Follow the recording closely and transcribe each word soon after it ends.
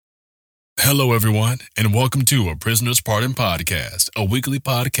Hello, everyone, and welcome to A Prisoner's Pardon podcast, a weekly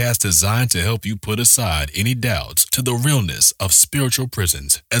podcast designed to help you put aside any doubts to the realness of spiritual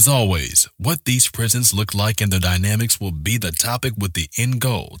prisons. As always, what these prisons look like and their dynamics will be the topic with the end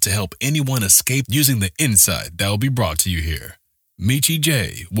goal to help anyone escape using the insight that will be brought to you here. Michi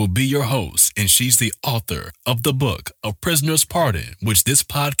J will be your host, and she's the author of the book, A Prisoner's Pardon, which this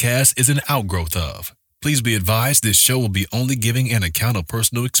podcast is an outgrowth of. Please be advised this show will be only giving an account of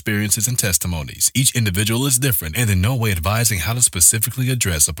personal experiences and testimonies. Each individual is different and in no way advising how to specifically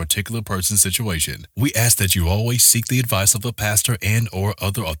address a particular person's situation. We ask that you always seek the advice of a pastor and or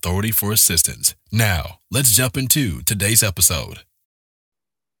other authority for assistance. Now, let's jump into today's episode.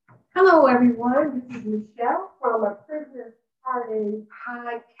 Hello, everyone. This is Michelle from A Prisoner's Pardon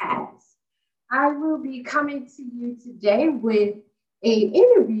podcast. I will be coming to you today with an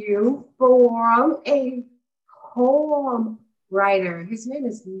interview from a poem writer. His name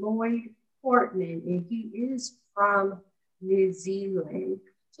is Lloyd Portman, and he is from New Zealand.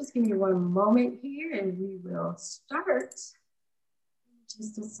 Just give me one moment here, and we will start in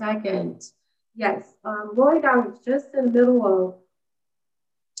just a second. Yes, Lloyd, I was just in the middle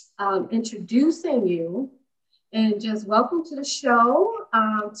of introducing you, and just welcome to the show,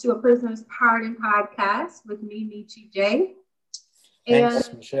 to A Prisoner's Pardon podcast with me, Michi J.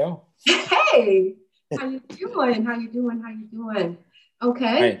 Thanks, Michelle. Hey, how you doing?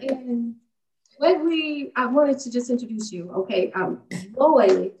 Okay, right. And I wanted to just introduce you. Okay,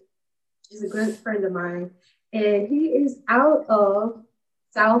 Lloyd is a good friend of mine, and he is out of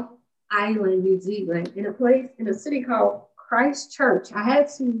South Island, New Zealand, in a city called Christchurch. I had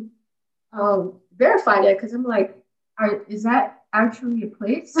to verify that because I'm like, is that actually a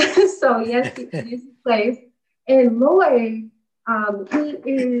place? So yes, it is a place. And Lloyd, he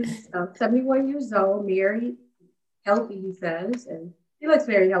is 71 years old, married, healthy, he says, and he looks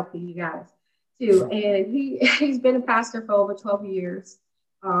very healthy, you guys, too. And he's been a pastor for over 12 years.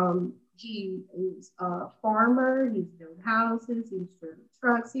 He is a farmer, he's built houses, he's driven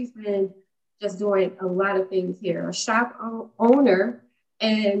trucks, he's been just doing a lot of things here, a shop owner,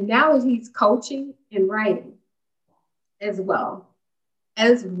 and now he's coaching and writing as well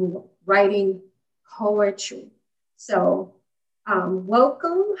as writing poetry. So,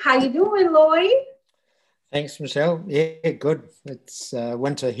 welcome. How you doing, Lloyd? Thanks, Michelle. Yeah, good. It's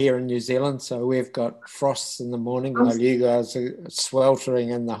winter here in New Zealand, so we've got frosts in the morning while you guys are sweltering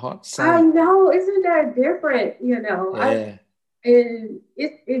in the hot sun. I know. Isn't that different? Yeah. And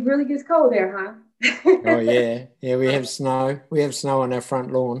it really gets cold there, huh? Oh, yeah. Yeah, we have snow. We have snow on our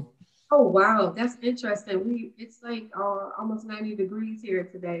front lawn. Oh, wow. That's interesting. It's like almost 90 degrees here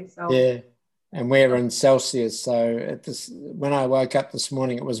today. So yeah. And we're in Celsius, so when I woke up this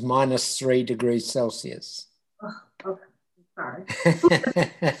morning, it was -3 degrees Celsius. Oh, okay, sorry.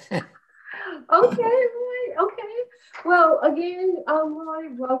 Okay, Lloyd. Okay. Well, again,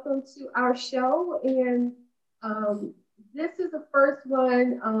 Lloyd, welcome to our show, and this is the first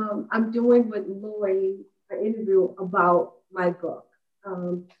one I'm doing with Lloyd, an interview about my book.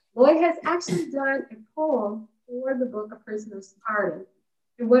 Lloyd has actually done a poem for the book of Prisoner's Pardon.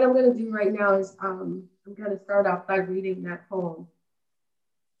 And what I'm going to do right now is I'm going to start off by reading that poem.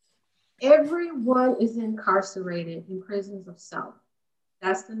 Everyone is incarcerated in prisons of self.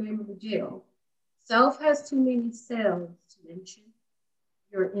 That's the name of the jail. Self has too many cells to mention.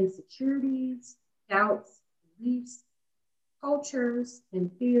 Your insecurities, doubts, beliefs, cultures,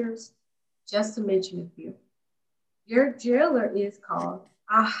 and fears, just to mention a few. Your jailer is called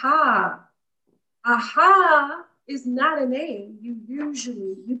Aha. Aha is not a name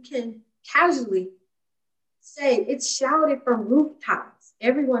you can casually say. It's shouted from rooftops.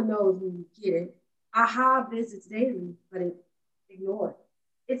 Everyone knows when you get it. Aha visits daily, but it's ignored.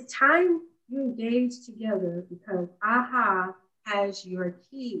 It's time you engage together because Aha has your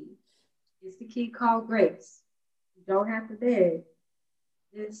key. It's the key called grace. You don't have to beg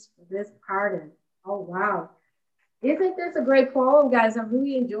for this pardon. Oh, wow. Isn't this a great poem, guys? I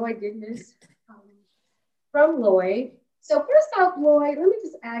really enjoyed getting this from Lloyd. So first off, Lloyd, let me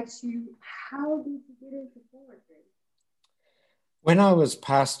just ask you, how did you get into poetry? When I was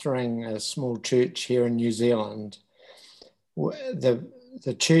pastoring a small church here in New Zealand,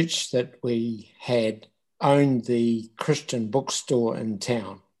 the church that we had owned the Christian bookstore in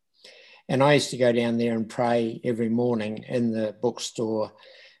town. And I used to go down there and pray every morning in the bookstore.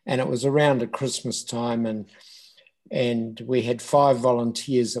 And it was around at Christmas time, and we had 5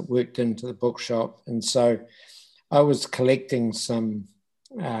 volunteers that worked into the bookshop. And so I was collecting some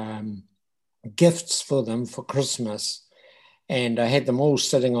gifts for them for Christmas. And I had them all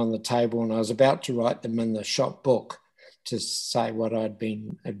sitting on the table, and I was about to write them in the shop book. to say what had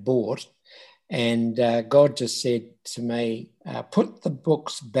bought. And God just said to me, put the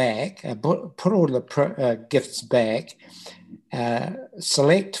books back, put all the gifts back,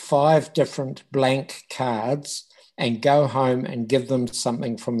 select 5 different blank cards and go home and give them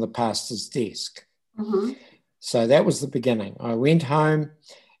something from the pastor's desk. Mm-hmm. So that was the beginning. I went home,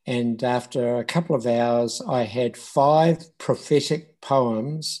 and after a couple of hours, I had 5 prophetic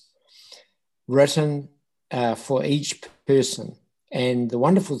poems written for each person. And the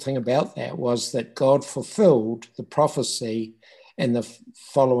wonderful thing about that was that God fulfilled the prophecy in the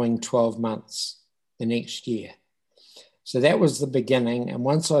following 12 months, the next year. So that was the beginning. And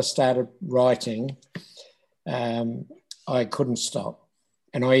once I started writing, I couldn't stop.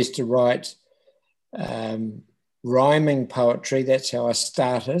 And I used to write rhyming poetry. That's how I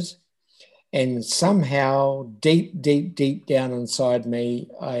started. And somehow, deep, deep, deep down inside me,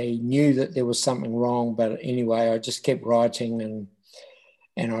 I knew that there was something wrong. But anyway, I just kept writing,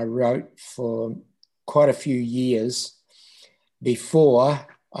 and I wrote for quite a few years before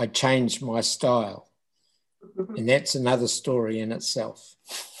I changed my style. And that's another story in itself.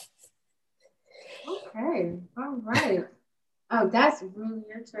 Okay, all right. Oh, that's really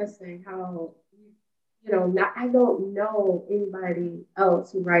interesting how, I don't know anybody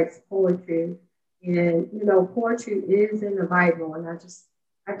else who writes poetry. And, poetry is in the Bible. And I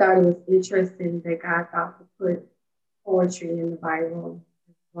thought it was interesting that God thought to put poetry in the Bible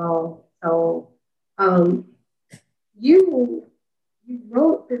as well. So you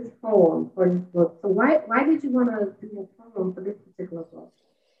wrote this poem for this book. So why did you want to do a poem for this particular book?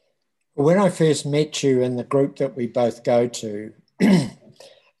 When I first met you in the group that we both go to,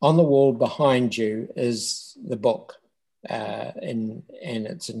 on the wall behind you is the book, and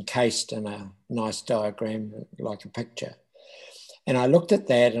it's encased in a nice diagram, like a picture. And I looked at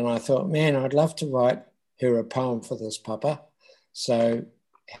that and I thought, man, I'd love to write her a poem for this, Papa. So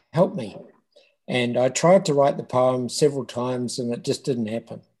help me. And I tried to write the poem several times and it just didn't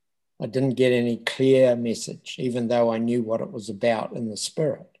happen. I didn't get any clear message, even though I knew what it was about in the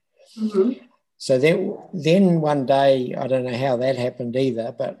spirit. Mm-hmm. So then one day, I don't know how that happened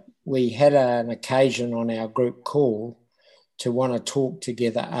either, but we had an occasion on our group call to want to talk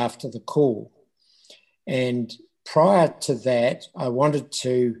together after the call. And prior to that, I wanted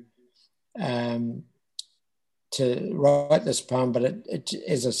to write this poem, but it,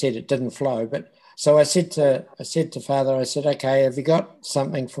 as I said, it didn't flow. But so I said to Father, I said, okay, have you got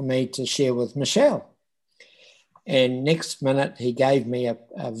something for me to share with Michelle? And next minute, he gave me a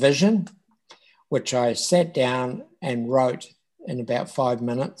vision, which I sat down and wrote in about 5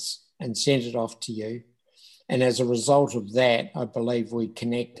 minutes and sent it off to you. And as a result of that, I believe we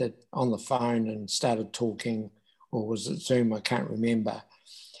connected on the phone and started talking, or was it Zoom? I can't remember.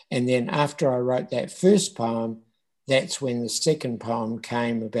 And then after I wrote that first poem, that's when the second poem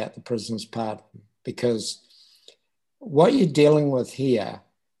came about the prisoner's pardon, because what you're dealing with here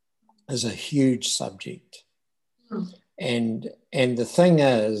is a huge subject. And the thing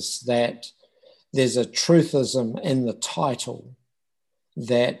is that there's a truthism in the title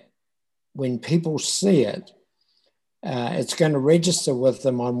that when people see it, it's going to register with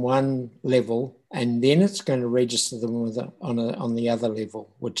them on one level, and then it's going to register them with on the other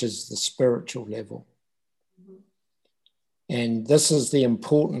level, which is the spiritual level. Mm-hmm. And this is the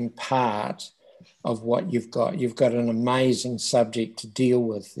important part of what you've got. You've got an amazing subject to deal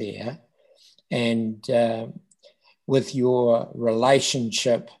with there, and with your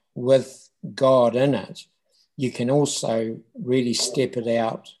relationship with God in it, you can also really step it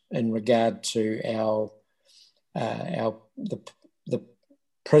out in regard to the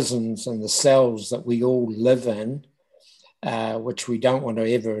prisons and the cells that we all live in, which we don't want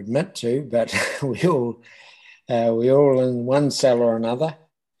to ever admit to, but we're all in one cell or another.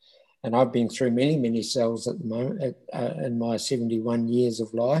 And I've been through many, many cells at the moment in my 71 years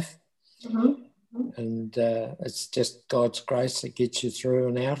of life. Mm-hmm. And it's just God's grace that gets you through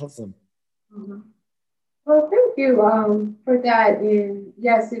and out of them. Mm-hmm. Well, thank you for that. And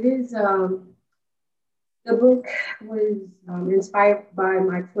yes, it is. The book was inspired by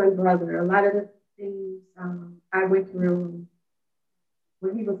my twin brother. A lot of the things I went through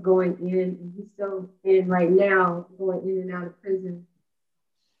when he was going in, and he's still in right now, going in and out of prison.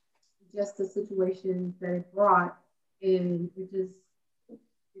 Just the situations that it brought, and it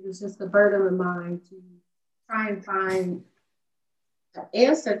was just a burden of mine to try and find the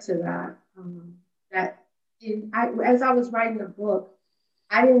answer to that. As I was writing the book,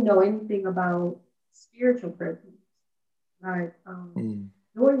 I didn't know anything about spiritual prisons. Like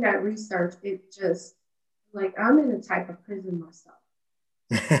doing that research, it just like I'm in a type of prison myself.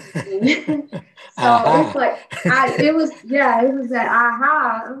 So it's like, it was that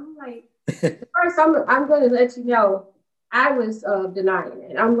aha. I'm like, first I'm going to let you know, I was denying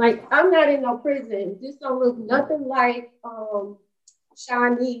it. I'm like, I'm not in no prison. This don't look nothing like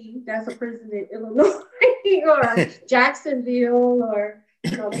Shawnee, that's a prison in Illinois, or Jacksonville, or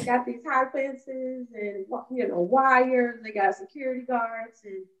they got these high fences and wires. They got security guards,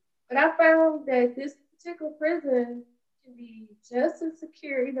 but I found that this particular prison can be just as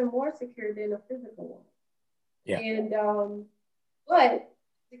secure, even more secure than a physical one. Yeah. And but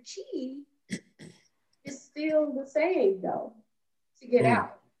the key is still the same, though, to get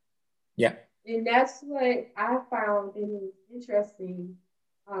out. Yeah. And that's what I found interesting,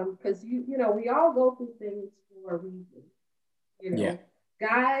 because we all go through things for a reason. Yeah.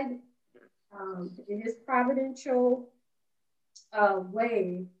 God, in His providential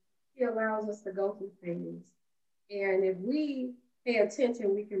way, He allows us to go through things, and if we pay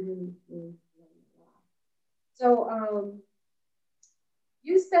attention, we can really see. So,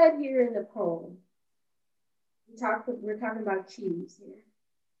 you said here in the poem, we're talking about keys here.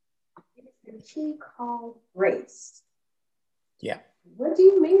 It's the key called grace. Yeah. What do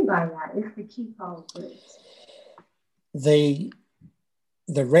you mean by that? It's the key called grace.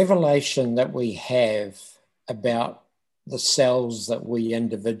 The revelation that we have about the cells that we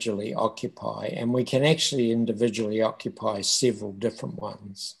individually occupy, and we can actually individually occupy several different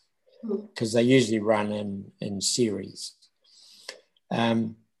ones because they usually run in series.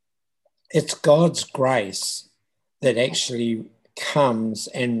 It's God's grace that actually comes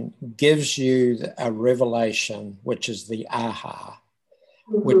and gives you a revelation, which is the aha,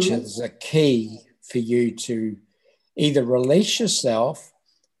 which is a key for you to either release yourself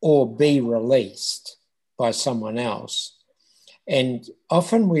or be released by someone else. And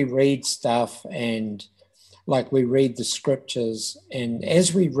often we read stuff, and like we read the scriptures, and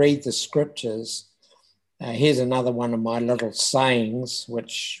as we read the scriptures, here's another one of my little sayings,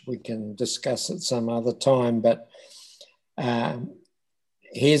 which we can discuss at some other time, but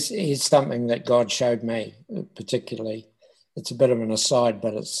here's something that God showed me particularly. It's a bit of an aside,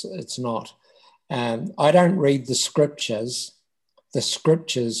 but it's not. I don't read the scriptures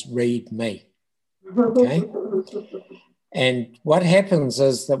read me. Okay? And what happens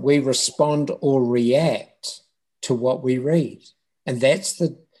is that we respond or react to what we read. And that's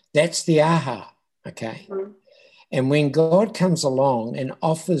the aha, okay? And when God comes along and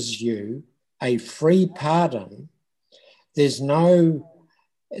offers you a free pardon, there's no...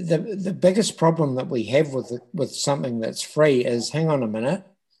 The biggest problem that we have with something that's free is, hang on a minute,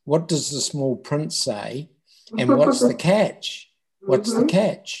 what does the small print say? And what's the catch? What's the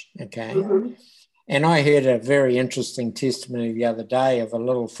catch? Okay. And I heard a very interesting testimony the other day of a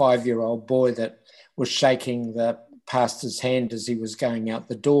little 5-year-old boy that was shaking the pastor's hand as he was going out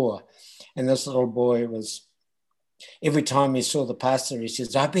the door. And this little boy was, every time he saw the pastor, he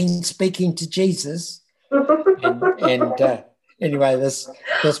says, I've been speaking to Jesus. And anyway, this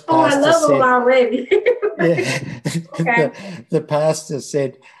pastor I love him already. The pastor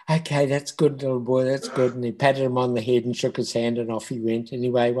said, okay, that's good, little boy, that's good. And he patted him on the head and shook his hand, and off he went.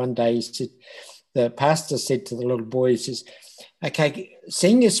 Anyway, one day the pastor said to the little boy, he says, okay,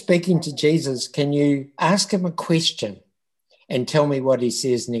 seeing you're speaking to Jesus, can you ask him a question and tell me what he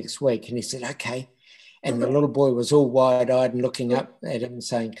says next week? And he said, okay. And the little boy was all wide-eyed and looking up at him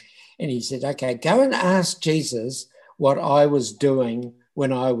saying, and he said, okay, go and ask Jesus what I was doing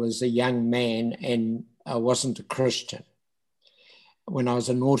when I was a young man and I wasn't a Christian, when I was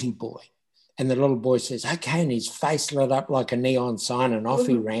a naughty boy. And the little boy says, okay, and his face lit up like a neon sign, and off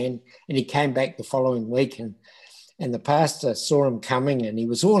he ran. And he came back the following week, and the pastor saw him coming, and he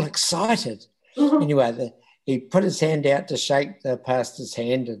was all excited. Anyway, he put his hand out to shake the pastor's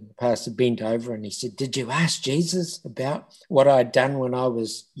hand, and the pastor bent over and he said, did you ask Jesus about what I'd done when I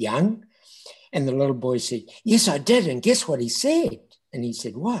was young? And the little boy said, yes, I did. And guess what he said? And he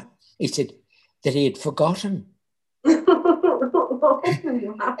said, what? He said that he had forgotten.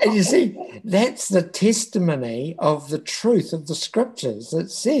 And you see, that's the testimony of the truth of the scriptures. It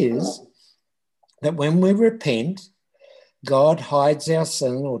says that when we repent, God hides our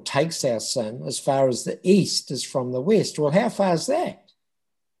sin or takes our sin as far as the east is from the west. Well, how far is that?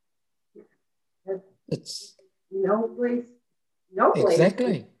 It's no place.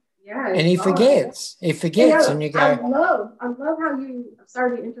 Exactly. Yeah, and he forgets. He forgets, and you go. I love how you. I'm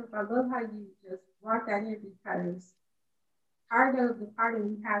sorry to interrupt. I love how you just brought that in, because part of the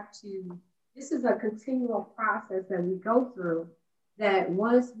pardon we have to. This is a continual process that we go through. That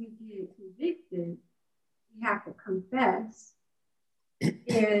once we get convicted, we have to confess,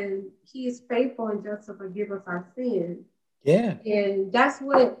 and He is faithful and just to forgive us our sins Yeah. And that's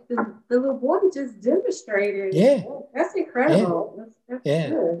what the little boy just demonstrated. Yeah. That's incredible. That's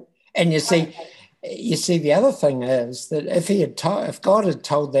good. And you see, the other thing is that if God had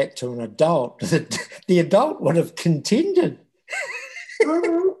told that to an adult, the adult would have contended.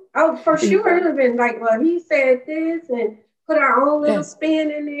 Mm-hmm. Oh, for sure, it would have been like, well, he said this, and put our own little spin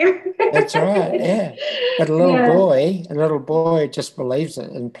in there. That's right. Yeah, but a little boy just believes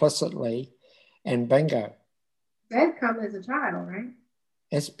it implicitly, and bingo. That comes as a child, right?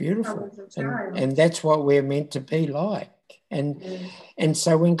 That's beautiful, and that's what we're meant to be like. And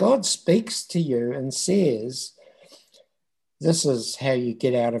so when God speaks to you and says, "This is how you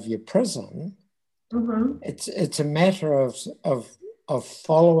get out of your prison," it's a matter of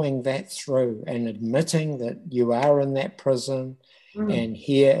following that through and admitting that you are in that prison, and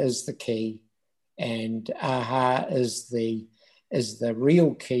here is the key, and aha is the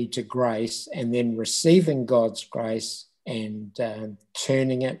real key to grace, and then receiving God's grace and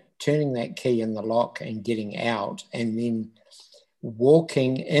turning that key in the lock and getting out, and then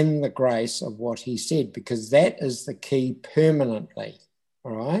walking in the grace of what he said, because that is the key permanently.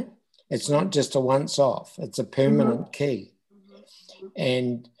 All right, it's not just a once off, it's a permanent key.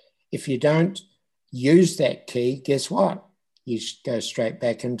 And if you don't use that key, guess what? You go straight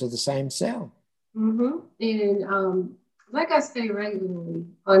back into the same cell. And like I say regularly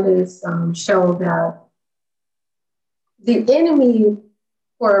on this show, that the enemy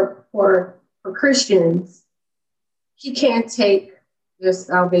for Christians, he can't take your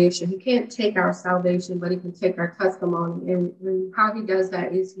salvation. He can't take our salvation, but he can take our testimony. And how he does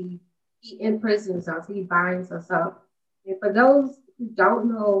that is he imprisons us. He binds us up. And for those who don't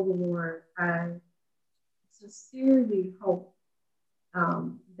know the Lord, I sincerely hope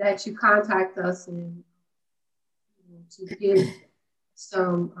that you contact us and to give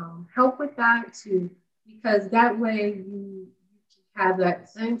some help with that, because that way you have that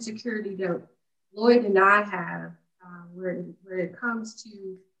same security that Lloyd and I have, where it comes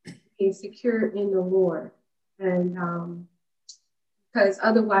to being secure in the Lord, and because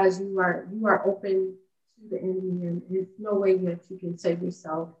otherwise you are open to the enemy, and there's no way that you can save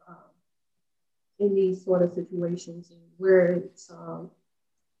yourself in these sort of situations, where it's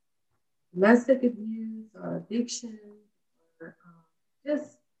domestic abuse or addiction, or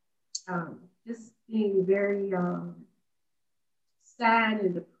just being very sad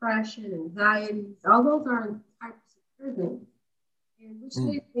and depression, anxieties. All those are types of prison. And which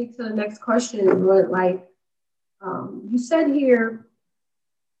leads me to the next question, but like you said here,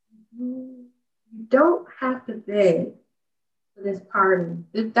 you don't have to beg for this pardon.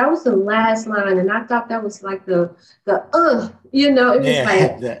 That was the last line, and I thought that was like the it was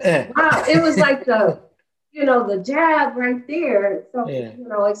like wow, it was like the jab right there. So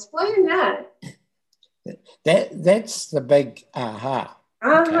explain that. That's the big aha.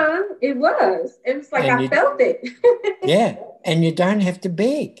 It was like I felt it. Yeah, and you don't have to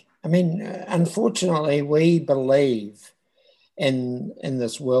beg. I mean, unfortunately, we believe in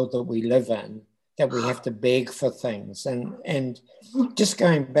this world that we live in that we have to beg for things. And just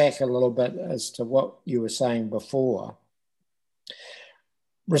going back a little bit as to what you were saying before,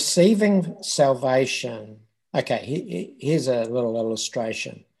 receiving salvation. Okay, here's a little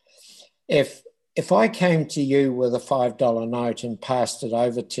illustration. If I came to you with a $5 note and passed it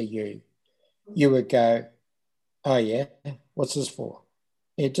over to you, you would go, "Oh yeah, what's this for?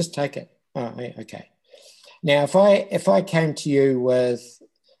 Yeah, just take it." Oh, okay. Now, if I came to you with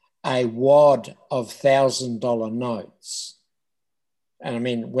a wad of $1,000 notes, and I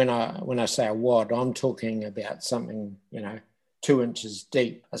mean when I say a wad, I'm talking about something 2 inches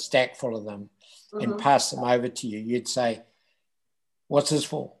deep, a stack full of them, and pass them over to you, you'd say, "What's this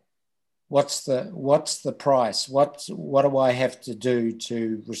for? What's the price? What do I have to do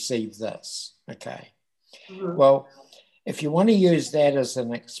to receive this?" Okay. Well, if you want to use that as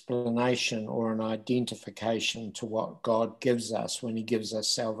an explanation or an identification to what God gives us when he gives us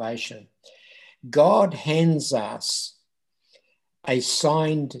salvation, God hands us a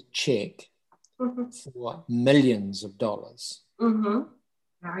signed check for millions of dollars.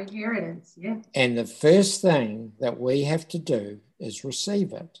 Our inheritance, yeah. And the first thing that we have to do is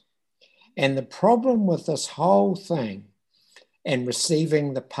receive it. And the problem with this whole thing and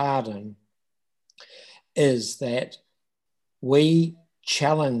receiving the pardon is that we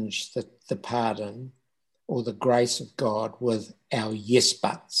challenge the pardon or the grace of God with our yes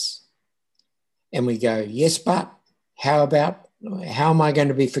buts. And we go, "Yes, but how am I going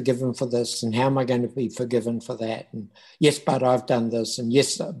to be forgiven for this? And how am I going to be forgiven for that? And yes, but I've done this. And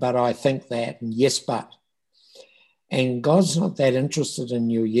yes, but I think that. And yes, but." And God's not that interested in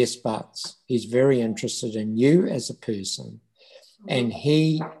your yes buts. He's very interested in you as a person. And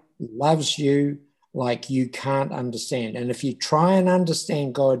he loves you like you can't understand. And if you try and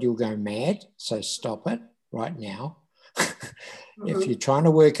understand God, you'll go mad. So stop it right now. If you're trying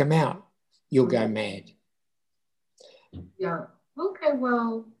to work him out, you'll go mad. Yeah. Okay,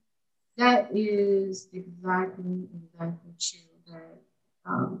 well, that is exactly true.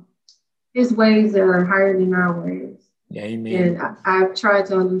 That his ways are higher than our ways. Yeah, amen. And I've tried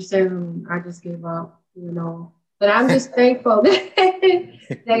to understand them. I just give up, But I'm just thankful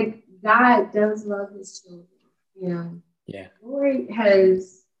that God does love his children. Yeah. Lloyd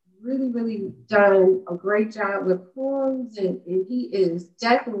has really, really done a great job with poems, and he is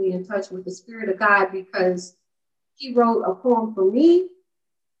definitely in touch with the Spirit of God, because he wrote a poem for me.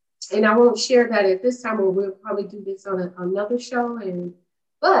 And I won't share that at this time, or we'll probably do this on another show.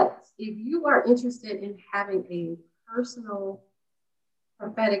 But if you are interested in having a personal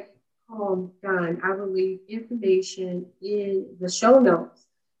prophetic poem done, I will leave information in the show notes,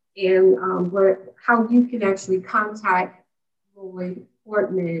 and how you can actually contact Lloyd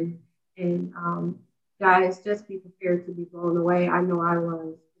Portman. And guys, just be prepared to be blown away. I know I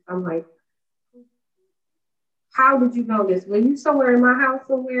was. I'm like, how did you know this? Were you somewhere in my house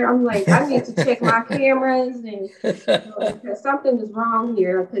somewhere? I'm like, I need to check my cameras, and because something is wrong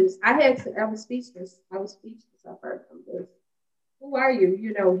here. Because I was speechless. I heard from this. Who are you?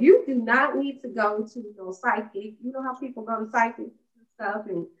 You do not need to go to no psychic. You know how people go to psychics and stuff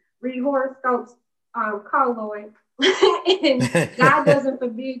and read horoscopes. Call Lloyd. And God doesn't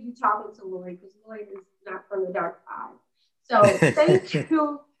forbid you talking to Lloyd, because Lloyd is not from the dark side. So thank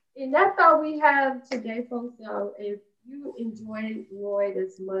you. And that's all we have today, folks. So if you enjoyed Lloyd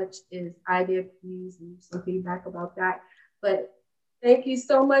as much as I did, please leave some feedback about that. But thank you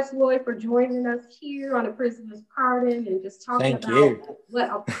so much, Lloyd, for joining us here on A Prisoner's Pardon, and just talking about what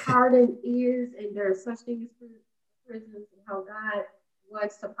a pardon is, and there are such things as prisons, and how God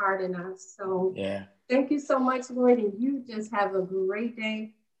wants to pardon us. So thank you so much, Lloyd, and you just have a great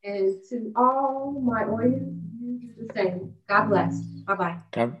day. And to all my audience, you do the same. God bless. Bye-bye.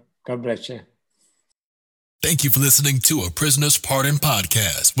 God bless you. Thank you for listening to A Prisoner's Pardon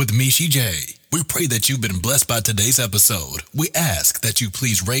podcast with Mishi J. We pray that you've been blessed by today's episode. We ask that you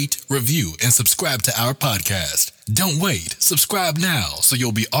please rate, review, and subscribe to our podcast. Don't wait. Subscribe now so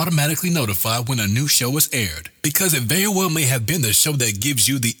you'll be automatically notified when a new show is aired, because it very well may have been the show that gives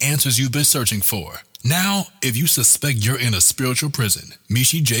you the answers you've been searching for. Now, if you suspect you're in a spiritual prison,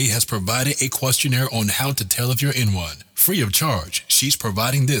 Mishi J has provided a questionnaire on how to tell if you're in one. Free of charge, she's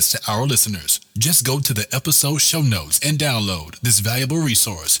providing this to our listeners. Just go to the episode show notes and download this valuable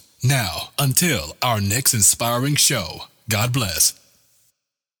resource. Now, until our next inspiring show, God bless.